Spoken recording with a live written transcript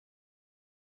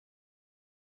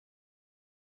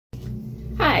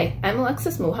Hi, I'm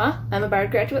Alexis Mucha. I'm a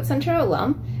Bard Graduate Center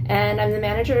alum, and I'm the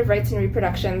manager of Rights and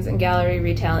Reproductions and Gallery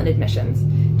Retail and Admissions.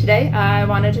 Today I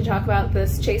wanted to talk about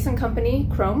this Chase & Company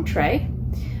chrome tray.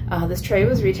 This tray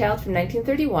was retailed from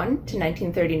 1931 to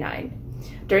 1939.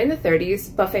 During the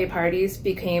 30s, buffet parties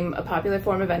became a popular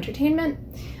form of entertainment.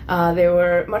 They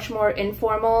were much more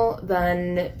informal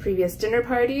than previous dinner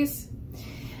parties.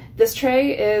 This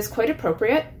tray is quite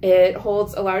appropriate. It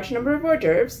holds a large number of hors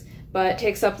d'oeuvres, but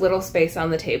takes up little space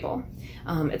on the table.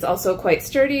 It's also quite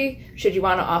sturdy should you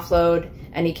want to offload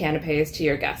any canapes to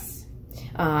your guests.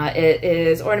 It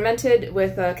is ornamented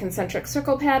with a concentric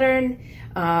circle pattern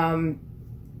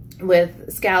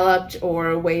with scalloped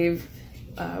or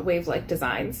wave-like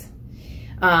designs.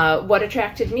 What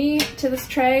attracted me to this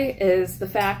tray is the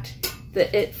fact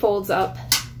that it folds up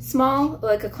small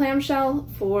like a clamshell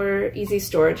for easy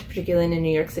storage, particularly in a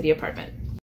New York City apartment.